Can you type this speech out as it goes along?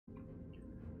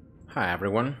Hi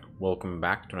everyone, welcome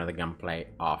back to another gameplay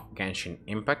of Genshin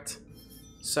Impact.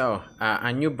 So,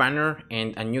 a new banner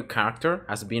and a new character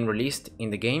has been released in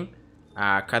the game,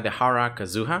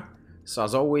 Kazuha. So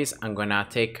as always, I'm gonna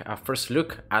take a first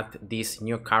look at this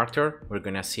new character. We're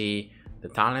gonna see the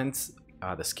talents,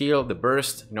 the skill, the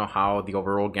burst, how the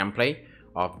overall gameplay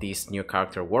of this new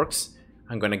character works.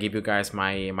 I'm gonna give you guys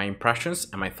my impressions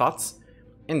and my thoughts.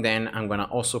 And then I'm gonna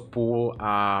also pull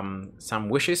some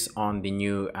wishes on the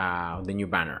new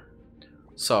banner.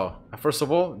 So first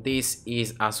of all, this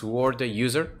is a sword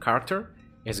user character.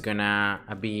 It's gonna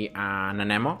be an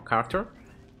Anemo character,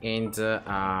 and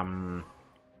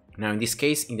now in this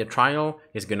case, in the trial,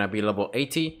 he's gonna be level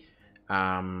 80.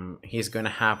 He's gonna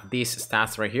have these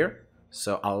stats right here.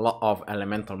 So a lot of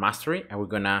elemental mastery, and we're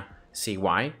gonna see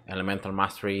why elemental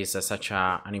mastery is such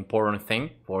an important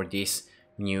thing for this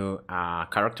new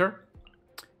character.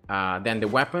 Then the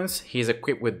weapons, he's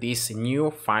equipped with this new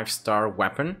 5-star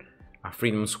weapon,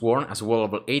 Freedom Sworn, as well,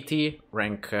 level 80,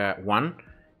 rank 1,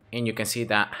 and you can see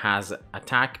that has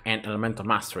attack and elemental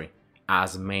mastery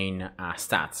as main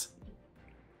stats.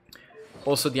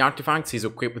 Also the artifacts, he's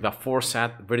equipped with a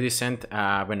 4-set Verdicent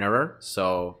Venerer,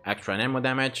 so extra ammo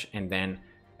damage and then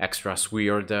extra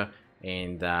sword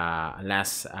and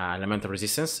less elemental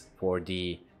resistance for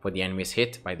the enemies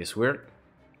hit by the sword.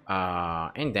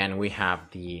 And then we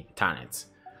have the talents.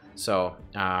 So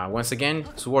once again,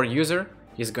 sword user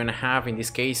is gonna have in this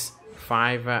case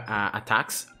 5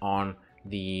 attacks on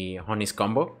his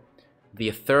combo.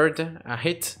 The third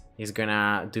hit is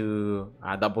gonna do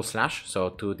a double slash, so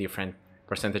 2 different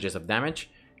percentages of damage,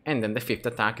 and then the 5th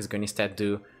attack is gonna instead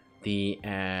do the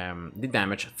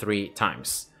damage 3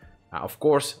 times. Of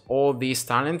course, all these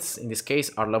talents in this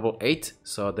case are level 8,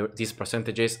 so these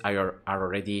percentages are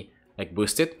already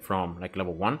boosted from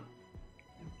level 1.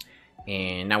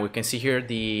 And now we can see here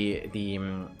the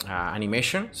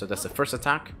animation. So that's the first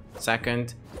attack,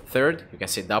 second, third, you can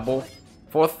see double,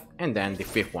 4th, and then the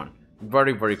 5th one.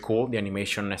 Very cool, the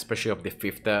animation, especially of the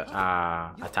 5th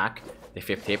attack, the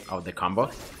 5th hit of the combo.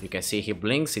 You can see he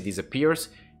blinks, he disappears,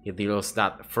 he deals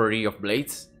that flurry of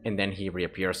blades, and then he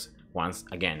reappears once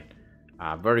again.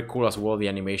 Very cool as well, the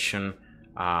animation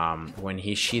when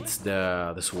he sheaths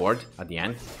the sword at the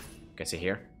end. You can see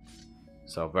here.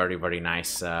 So very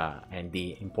nice, and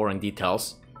the important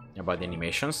details about the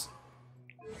animations.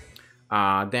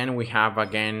 Then we have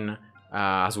again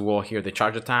as well here the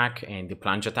charge attack and the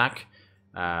plunge attack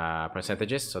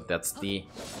percentages. So that's the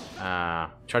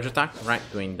charge attack, right,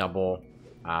 doing double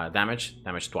damage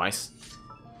twice.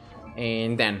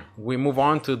 And then we move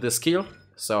on to the skill.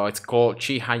 So it's called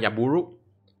Chihayaburu.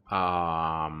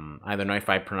 I don't know if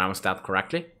I pronounced that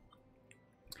correctly.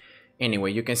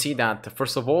 Anyway, you can see that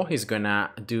first of all, he's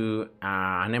gonna do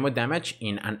an ammo damage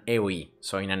in an AoE,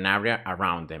 so in an area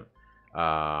around them.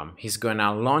 He's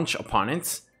gonna launch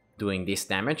opponents doing this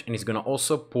damage, and he's gonna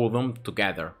also pull them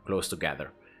together, close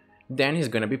together. Then he's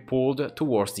gonna be pulled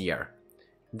towards the air.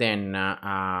 Then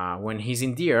when he's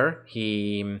in the air,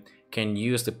 he can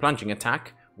use the plunging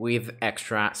attack with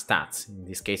extra stats. In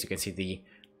this case, you can see the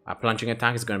plunging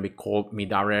attack is gonna be called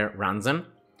Midare Ranzen.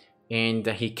 And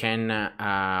he can,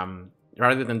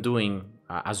 rather than doing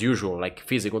as usual like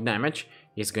physical damage,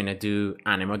 he's gonna do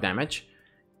animal damage,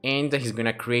 and he's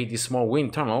gonna create this small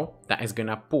wind tunnel that is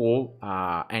gonna pull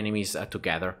enemies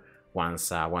together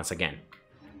once again.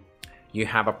 You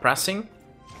have a pressing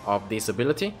of this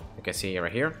ability, you can see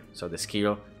right here. So the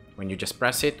skill, when you just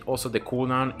press it, also the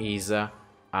cooldown is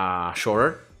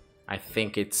shorter. I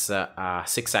think it's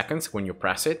 6 seconds when you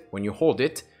press it. When you hold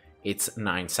it, it's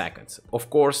 9 seconds. Of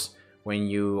course, when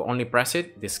you only press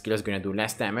it, the skill is going to do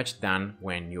less damage than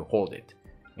when you hold it.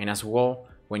 And as well,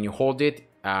 when you hold it,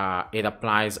 it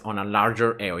applies on a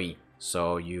larger AoE,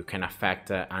 so you can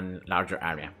affect a larger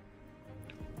area.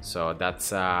 So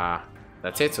that's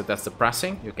it. So that's the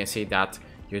pressing. You can see that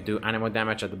you do animal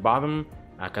damage at the bottom.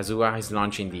 Kazuha is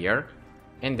launching the air,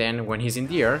 and then when he's in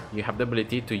the air, you have the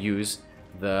ability to use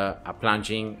the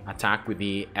plunging attack with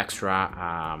the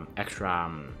extra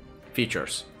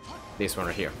features. This one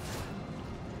right here,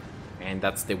 and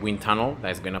that's the wind tunnel that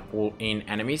is gonna pull in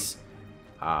enemies.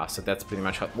 So that's pretty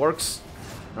much how it works.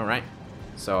 All right,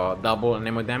 so double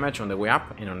ammo damage on the way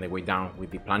up and on the way down with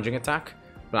the plunging attack,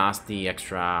 plus the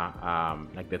extra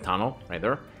like the tunnel right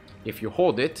there. If you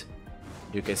hold it,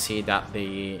 you can see that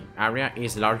the area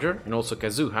is larger, and also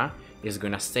Kazuha is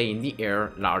gonna stay in the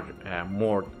air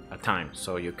more time,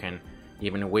 so you can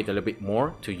even wait a little bit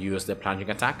more to use the plunging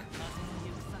attack.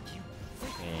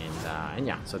 And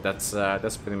yeah, so that's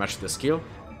pretty much the skill.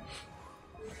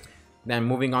 Then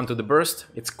moving on to the burst,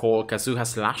 it's called Kazuha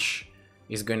Slash.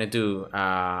 is going to do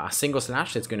a single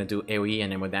slash. It's going to do AoE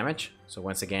and ammo damage. So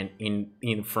once again,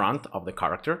 in front of the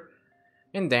character.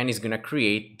 And then it's going to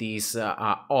create this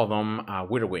Autumn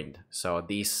Whirlwind. So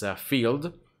this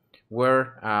field,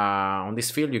 where on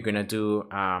this field you're going to do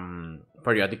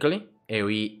periodically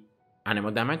AoE and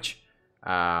ammo damage.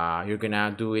 You're going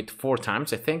to do it 4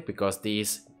 times, I think, because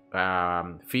this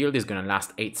field is going to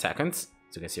last 8 seconds.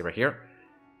 As you can see right here.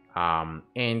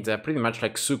 And pretty much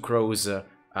like Sucro's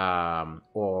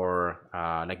or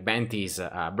like Banty's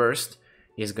burst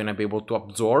is going to be able to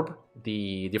absorb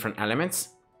the different elements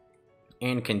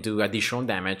and can do additional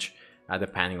damage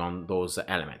depending on those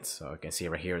elements. So you can see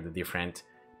right here the different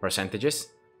percentages.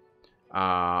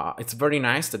 It's very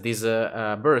nice that this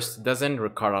burst doesn't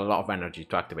require a lot of energy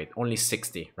to activate, only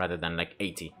 60 rather than like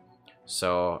 80.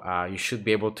 So you should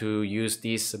be able to use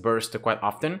this burst quite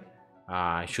often.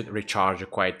 It should recharge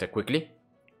quite quickly.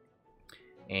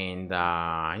 And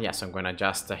yeah, so I'm gonna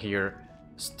just here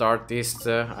start this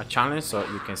challenge so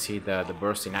you can see the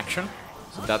burst in action.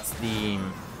 So that's the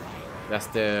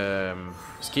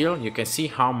skill. You can see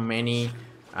how many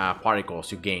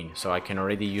particles you gain. So I can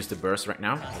already use the burst right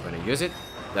now. I'm gonna use it.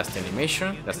 That's the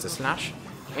animation, that's the slash,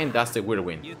 and that's the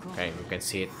whirlwind. Okay, you can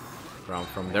see it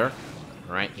from there.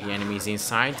 All right, the enemies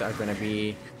inside are gonna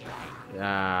be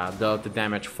dealt the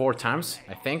damage 4 times,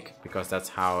 I think, because that's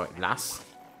how it lasts.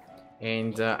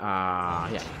 And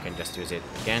yeah, you can just use it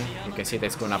again. You can see that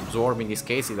it's going to absorb, in this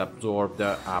case it absorbed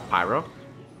the pyro,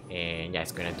 and yeah,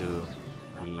 it's going to do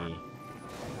the,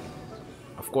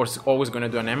 of course, it's always going to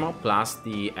do an ammo plus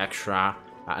the extra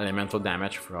elemental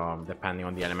damage from depending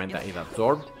on the element that it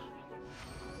absorbed.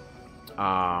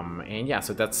 And yeah,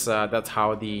 so that's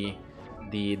how the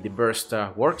burst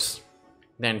works.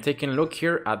 Then taking a look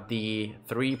here at the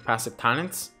 3 passive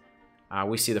talents,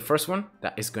 we see the first one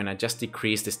that is gonna just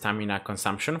decrease the stamina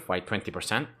consumption by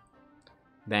 20%.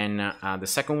 Then the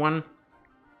second one,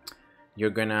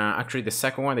 you're gonna actually the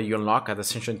second one that you unlock at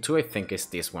Ascension 2, I think is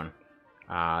this one.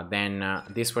 Then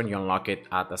this one you unlock it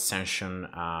at Ascension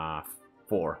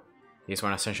 4. This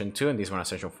one Ascension 2 and this one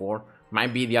Ascension 4.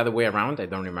 Might be the other way around, I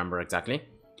don't remember exactly.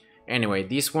 Anyway,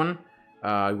 this one,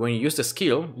 when you use the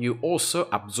skill, you also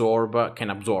can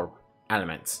absorb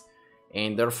elements.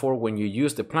 And therefore, when you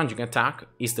use the plunging attack,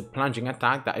 it's the plunging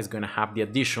attack that is going to have the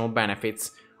additional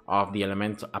benefits of the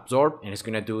element absorb, and it's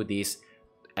going to do this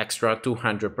extra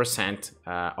 200%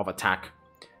 of attack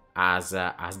as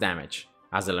damage,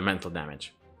 as elemental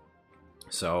damage.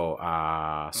 So,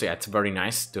 so yeah, it's very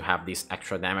nice to have this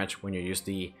extra damage when you use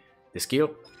the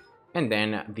skill. And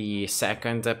then the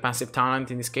second passive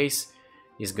talent in this case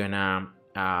is gonna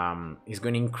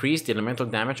increase the elemental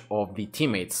damage of the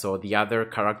teammates, so the other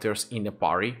characters in the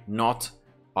party, not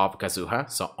of Kazuha,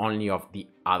 so only of the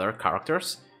other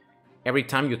characters. Every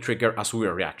time you trigger a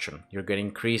Suyo reaction, you're gonna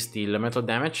increase the elemental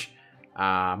damage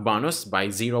bonus by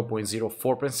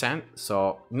 0.04%,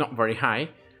 so not very high,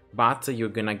 but you're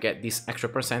gonna get this extra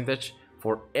percentage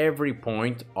for every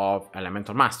point of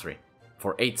elemental mastery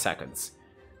for 8 seconds.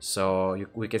 So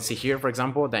we can see here, for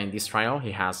example, that in this trial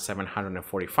he has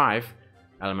 745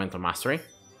 elemental mastery.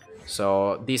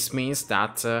 So this means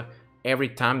that every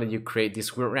time that you create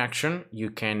this weird reaction,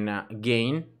 you can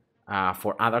gain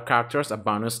for other characters a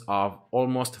bonus of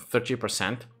almost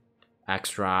 30%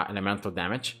 extra elemental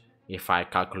damage, if I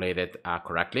calculated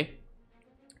correctly.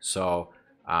 So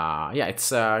yeah,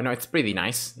 it's it's pretty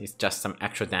nice. It's just some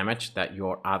extra damage that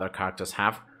your other characters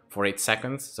have for 8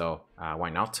 seconds, so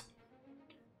why not?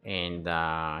 And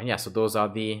yeah, so those are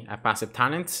the passive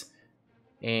talents.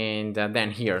 And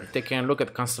then here, taking a look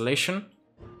at Constellation,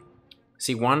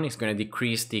 C1 is going to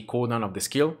decrease the cooldown of the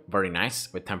skill, very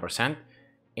nice, with 10%.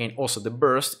 And also the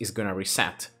burst is going to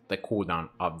reset the cooldown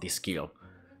of the skill.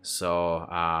 So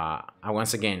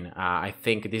once again, I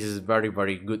think this is very,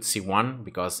 very good C1,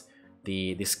 because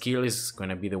the skill is going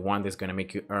to be the one that's going to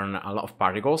make you earn a lot of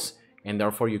particles, and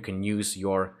therefore you can use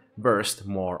your burst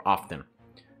more often.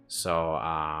 So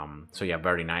so yeah,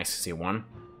 very nice C1.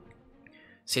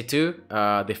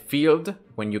 C2, the field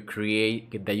when you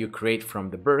create from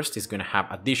the burst is going to have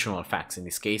additional effects. In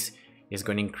this case, it's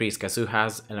going to increase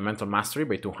Kazuha's elemental mastery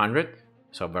by 200,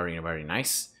 so very, very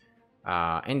nice.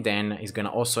 And then it's going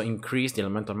to also increase the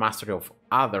elemental mastery of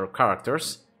other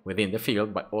characters within the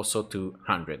field by also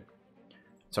 200.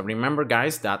 So remember,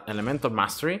 guys, that elemental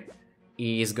mastery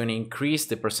is going to increase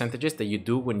the percentages that you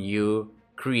do when you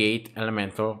create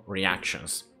elemental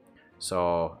reactions.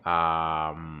 So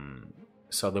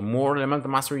so the more elemental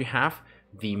mastery you have,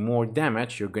 the more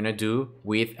damage you're gonna do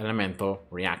with elemental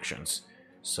reactions.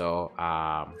 So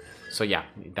so yeah,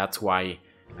 that's why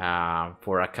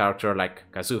for a character like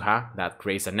Kazuha that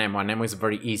creates an ammo is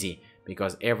very easy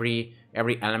because every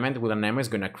element with an M is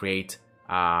gonna create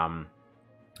an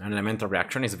elemental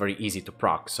reaction. Is very easy to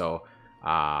proc, so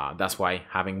that's why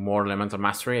having more elemental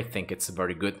mastery, I think it's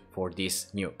very good for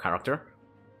this new character.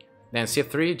 Then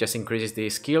C3 just increases the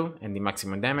skill and the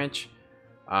maximum damage,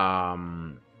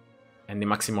 and the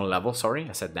maximum level. Sorry,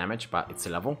 I said damage, but it's a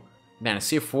level. Then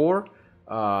C4,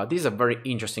 this is a very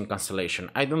interesting constellation.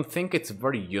 I don't think it's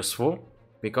very useful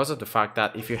because of the fact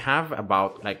that if you have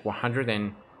about like 100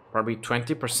 and probably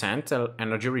 20%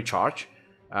 energy recharge,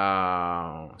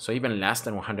 so even less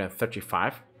than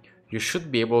 135, you should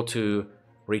be able to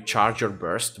recharge your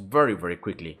burst very, very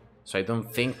quickly. So I don't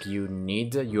think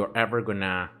you're ever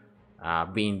gonna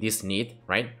be in this need,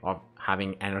 right, of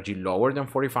having energy lower than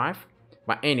 45.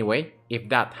 But anyway, if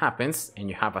that happens and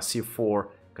you have a C4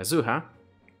 Kazuha,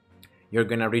 you're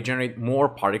gonna regenerate more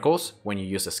particles when you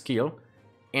use a skill,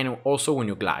 and also when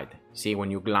you glide. See,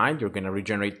 when you glide, you're gonna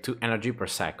regenerate 2 energy per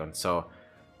second. So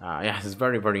yeah, it's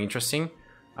very, very interesting,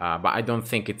 but I don't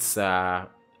think it's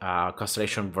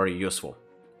constellation very useful.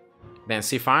 Then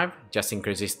C5 just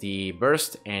increases the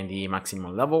burst and the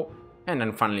maximum level, and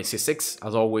then finally C6,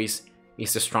 as always,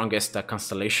 is the strongest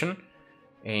constellation.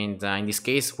 And in this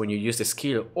case, when you use the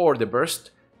skill or the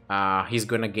burst, he's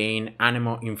gonna gain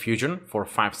Anemo Infusion for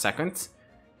 5 seconds.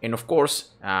 And of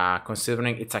course,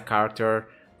 considering it's a character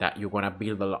that you wanna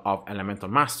build a lot of elemental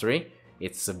mastery,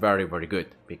 it's very, very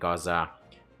good, because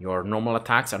your normal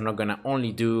attacks are not gonna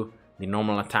only do the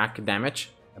normal attack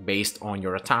damage based on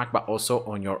your attack, but also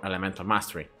on your elemental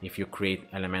mastery if you create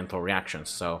elemental reactions.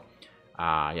 So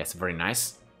yes, very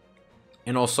nice.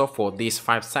 And also for these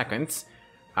 5 seconds,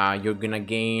 you're gonna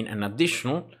gain an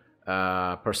additional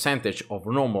percentage of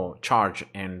normal charge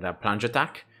and plunge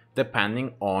attack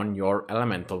depending on your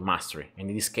elemental mastery, and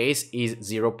in this case is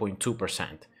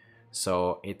 0.2%.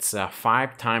 So it's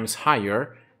 5 times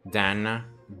higher than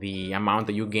the amount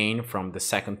that you gain from the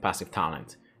second passive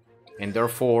talent. And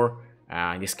therefore,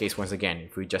 in this case, once again,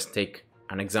 if we just take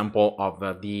an example of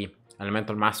the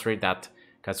elemental mastery that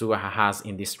Kazuha has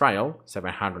in this trial,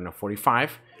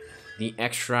 745, the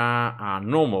extra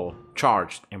normal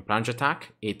charged and plunge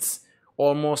attack, it's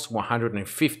almost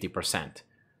 150%.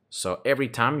 So every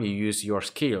time you use your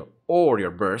skill or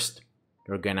your burst,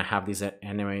 you're gonna have this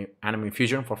Anemo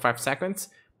Infusion for 5 seconds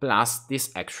plus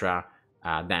this extra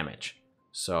damage.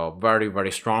 So very,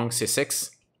 very strong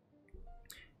C6.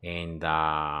 And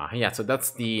yeah, so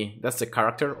that's the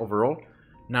character overall.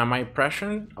 Now my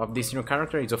impression of this new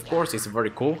character is, of course, it's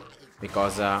very cool,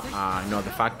 because you know,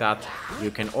 the fact that you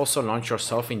can also launch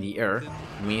yourself in the air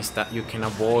means that you can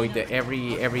avoid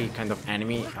every kind of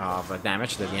enemy of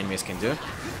damage that the enemies can do.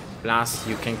 Plus,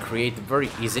 you can create very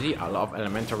easily a lot of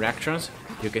elemental reactions.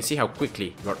 You can see how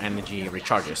quickly your energy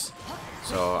recharges.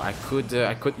 So I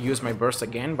could use my burst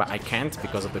again, but I can't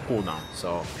because of the cooldown.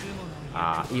 So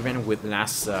even with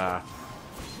less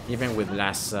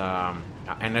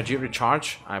energy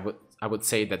recharge, I would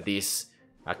say that this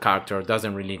character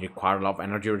doesn't really require a lot of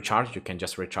energy recharge. You can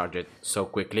just recharge it so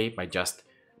quickly by just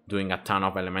doing a ton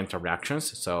of elemental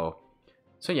reactions. So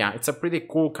yeah, it's a pretty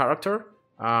cool character.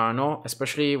 No,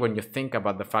 especially when you think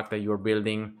about the fact that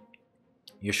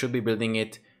you should be building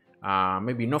it,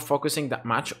 maybe not focusing that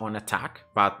much on attack,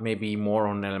 but maybe more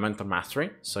on elemental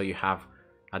mastery. So you have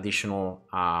additional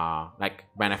like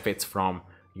benefits from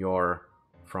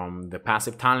the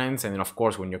passive talents, and then of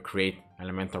course when you create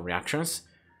elemental reactions.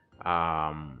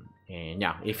 And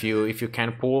yeah, if you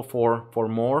can pull for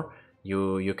more,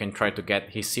 you can try to get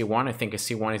his C1. I think his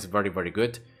C1 is very, very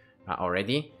good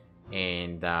already,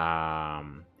 and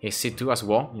his C2 as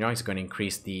well. You know, it's going to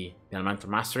increase the elemental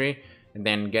mastery, and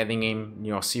then getting him,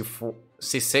 you know, C4,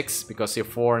 C6, because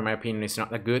C4 in my opinion is not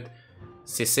that good.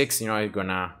 C6, you know,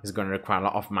 is gonna require a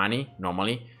lot of money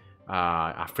normally.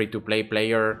 A free-to-play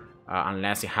player,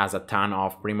 unless he has a ton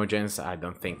of primogens, I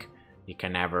don't think he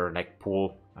can ever like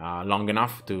pull long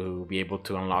enough to be able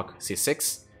to unlock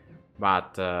C6.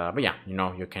 But yeah, you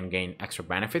know, you can gain extra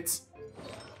benefits.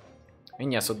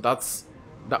 And yeah, so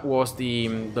that was the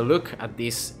look at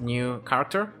this new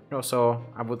character. You know, so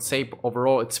I would say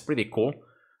overall it's pretty cool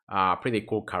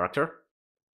character.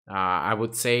 I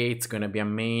would say it's gonna be a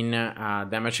main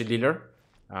damage dealer,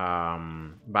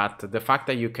 but the fact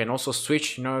that you can also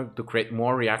switch, you know, to create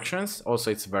more reactions,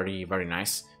 also it's very, very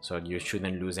nice. So you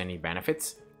shouldn't lose any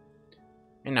benefits.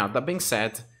 And now that being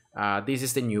said, this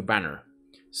is the new banner.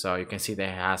 So you can see that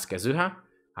it has Kazuha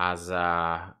as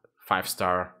a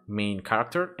 5-star main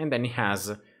character, and then it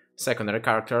has secondary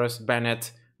characters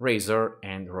Bennett, Razor,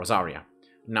 and Rosaria.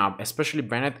 Now, especially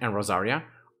Bennett and Rosaria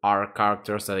are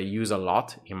characters that I use a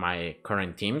lot in my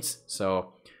current teams.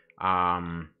 So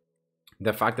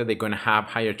the fact that they're going to have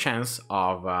higher chance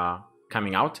of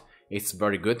coming out, it's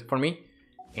very good for me.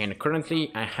 And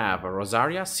currently I have a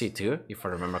Rosaria C2, if I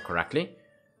remember correctly.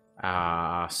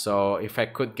 So if I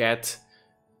could get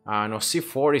no,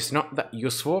 C4 is not that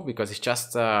useful because it's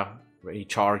just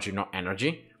recharge, you know,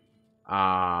 energy.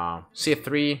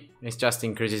 C3 is just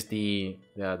increases the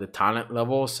talent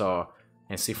level, so,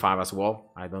 and C5 as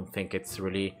well. I don't think it's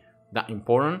really that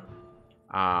important.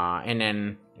 And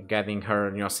then getting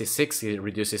her, you know, C6, it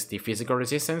reduces the physical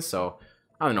resistance. So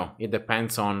I don't know, it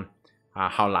depends on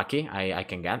how lucky I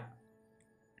can get.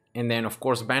 And then of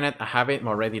course Bennett, I have it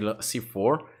already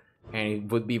C4, and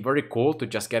it would be very cool to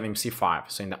just get him C5.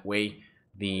 So in that way,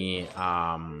 the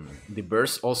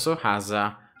burst also has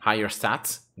higher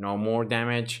stats, you know, more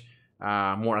damage,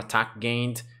 more attack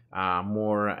gained,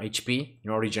 more HP, you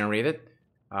know, regenerated.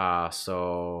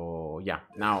 So yeah,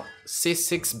 now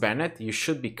C6 Bennett, you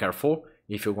should be careful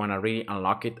if you want to really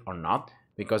unlock it or not,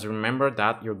 because remember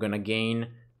that you're gonna gain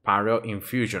Pyro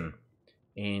Infusion,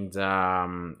 and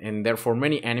therefore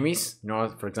many enemies, you know,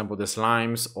 for example the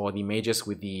slimes or the mages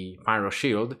with the Pyro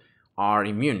Shield are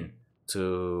immune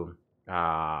to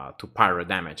Pyro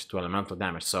damage, to elemental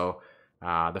damage. So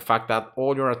the fact that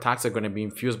all your attacks are going to be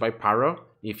infused by Pyro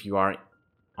if you are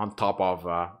on top of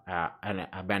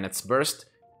a Bennett's burst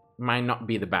might not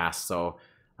be the best. So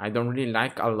I don't really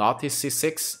like a lot his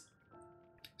C6.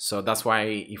 So that's why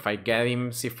if I get him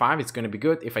C5, it's going to be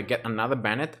good. If I get another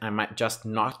Bennett, I might just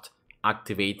not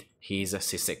activate his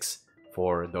C6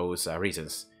 for those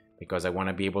reasons, because I want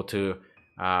to be able to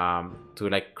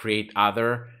like create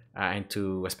other and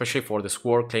to, especially for the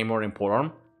Sword, Claymore, and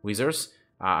Polearm wizards,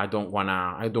 I don't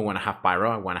wanna have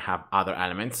Pyro. I want to have other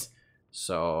elements.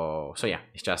 So yeah,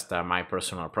 it's just my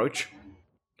personal approach.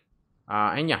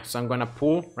 And yeah, so I'm gonna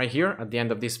pull right here at the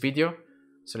end of this video.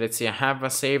 So let's see, I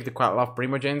have saved quite a lot of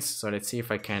Primogens. So let's see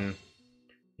if I can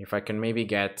maybe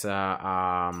get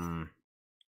some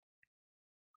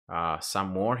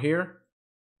more here.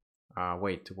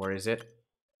 Wait, where is it?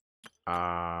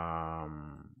 No,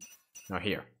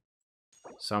 here.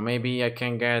 So maybe I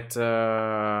can get,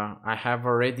 I have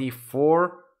already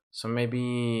 4, so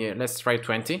maybe let's try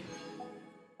 20.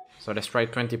 So let's try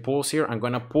 20 pulls here. I'm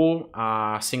gonna pull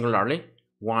singularly,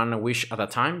 one wish at a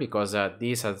time, because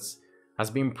this has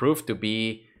been proved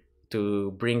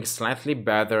to bring slightly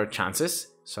better chances.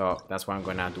 So that's why I'm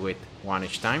gonna do it one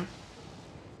each time.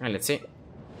 And let's see.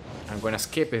 I'm gonna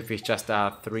skip if it's just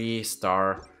a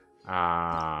 3-star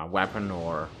weapon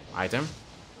or item.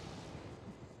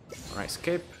 Alright,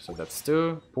 skip. So that's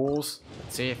 2 pulls.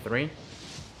 Let's see, 3.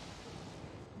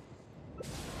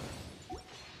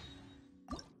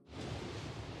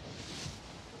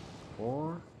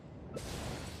 Four.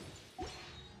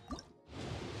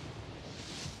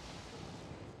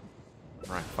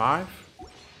 Alright, 5.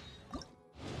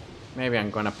 Maybe I'm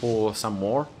gonna pull some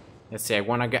more. Let's see, I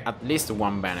wanna get at least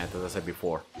 1 Bennett, as I said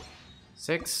before.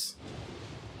 6.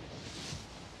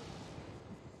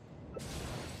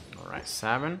 Alright,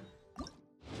 7.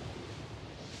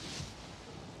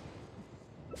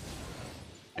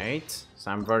 8.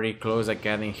 So I'm very close at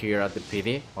getting here at the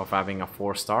pity of having a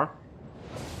 4-star.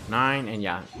 9, and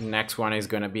yeah, next one is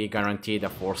gonna be guaranteed a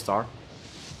 4-star.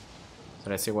 So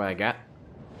let's see what I get.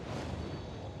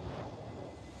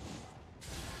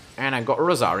 And I got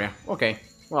Rosaria. Okay,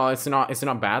 well, it's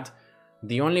not bad.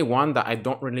 The only one that I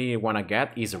don't really want to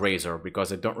get is Razor,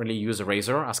 because I don't really use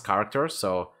Razor as character.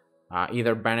 So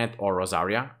either Bennett or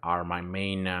Rosaria are my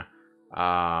main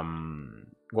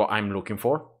what I'm looking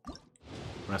for.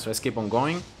 So let's keep on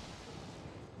going.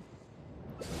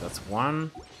 So that's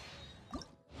 1.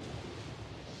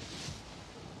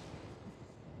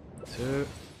 2.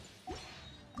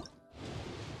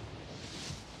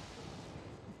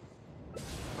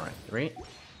 Alright, 3.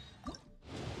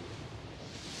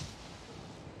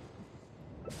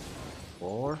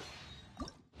 4.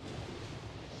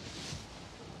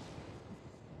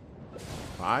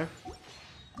 5.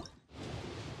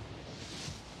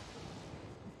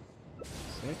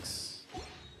 6.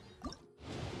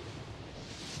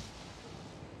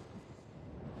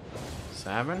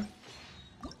 7.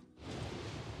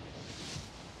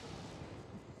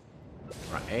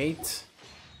 Right, 8.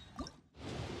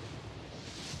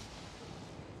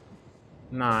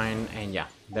 9, and yeah,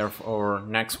 therefore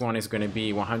next one is going to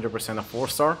be 100% a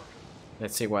 4-star.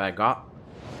 Let's see what I got.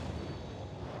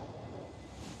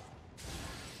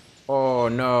 Oh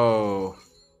no,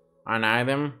 an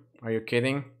item? Are you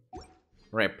kidding?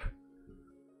 Rip.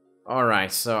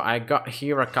 Alright, so I got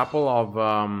here a couple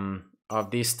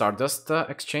of these Stardust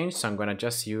exchange, so I'm gonna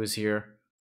just use here.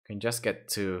 Can just get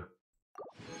 2.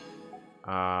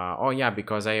 Oh yeah,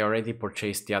 because I already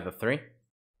purchased the other 3.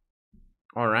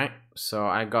 All right, so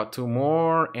I got 2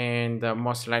 more, and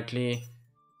most likely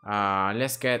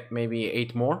let's get maybe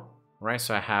 8 more, right?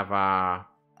 So I have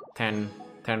 10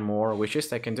 more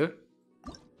wishes I can do.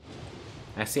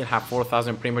 I still have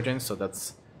 4,000 primogens, so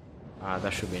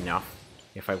that should be enough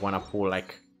if I want to pull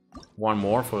like one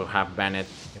more for have Bennett,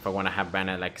 if I want to have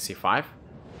Bennett like C5.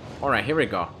 All right, here we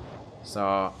go.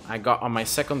 So I got on my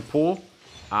second pull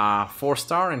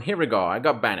 4-star, and here we go, I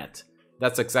got Bennett.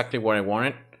 That's exactly what I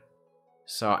wanted.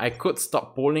 So I could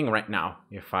stop pulling right now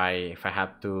if I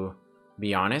had to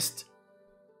be honest,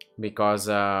 because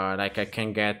like I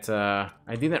can get I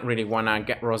didn't really want to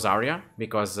get Rosaria,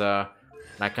 because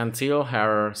like until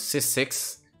her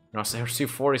C6, no, her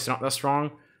C4 is not that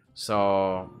strong.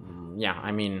 So yeah,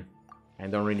 I mean, I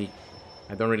don't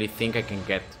really think I can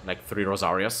get like 3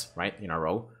 Rosarias right in a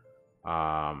row.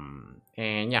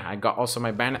 And yeah, I got also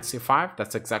my Bennett C5.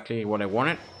 That's exactly what I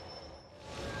wanted.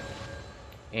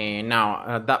 And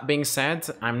now, that being said,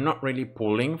 I'm not really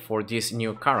pulling for this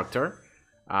new character,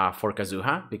 for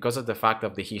Kazuha, because of the fact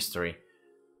of the history.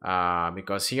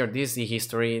 Because here, this is the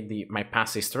history, my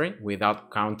past history,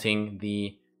 without counting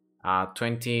the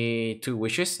 22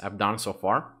 wishes I've done so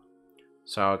far.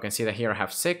 So you can see that here I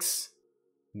have 6,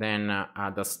 then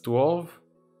that's 12,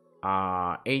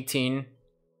 18,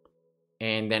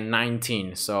 and then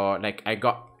 19. So like I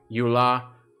got Eula,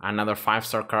 another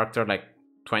 5-star character, like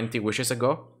 20 wishes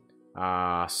ago.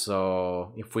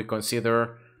 So if we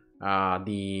consider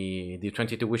the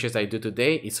 22 wishes I do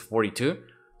today, it's 42.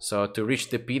 So to reach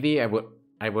the PD,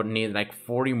 I would need like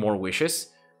 40 more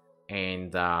wishes,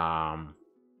 and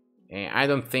I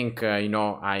don't think you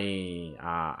know,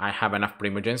 I have enough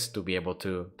primogens to be able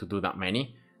to do that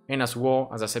many. And as well,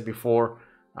 as I said before,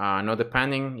 now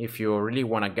depending if you really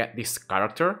want to get this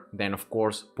character, then of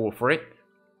course pull for it.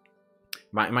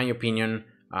 But in my opinion,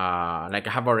 like I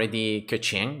have already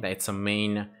Keqiang, that's a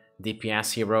main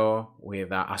DPS hero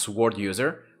with a sword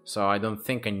user, so I don't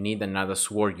think I need another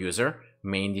sword user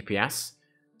main DPS.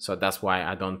 So that's why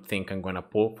I don't think I'm gonna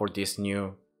pull for this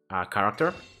new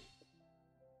character.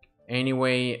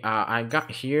 Anyway, I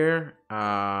got here.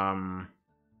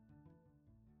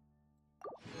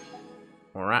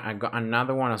 Alright, I got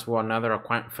another one as well, another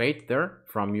Acquaint Fate there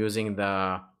from using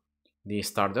the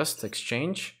Stardust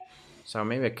exchange. So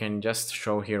maybe I can just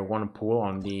show here one pull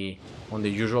on the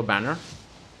usual banner.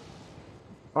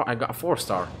 Oh, I got a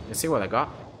 4-star. Let's see what I got.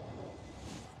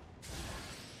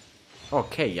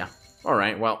 Okay, yeah.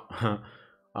 Alright, well,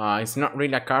 it's not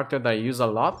really a character that I use a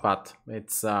lot, but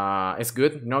it's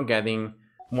good, you know, getting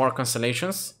more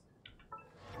constellations.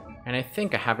 And I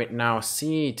think I have it now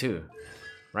C2,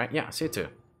 right? Yeah, C2.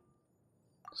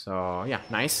 So yeah,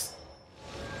 nice.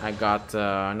 I got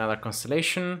another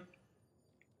constellation.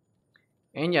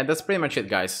 And yeah, that's pretty much it,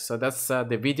 guys. So that's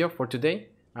the video for today.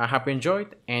 I hope you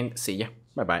enjoyed, and see ya.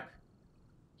 Bye bye.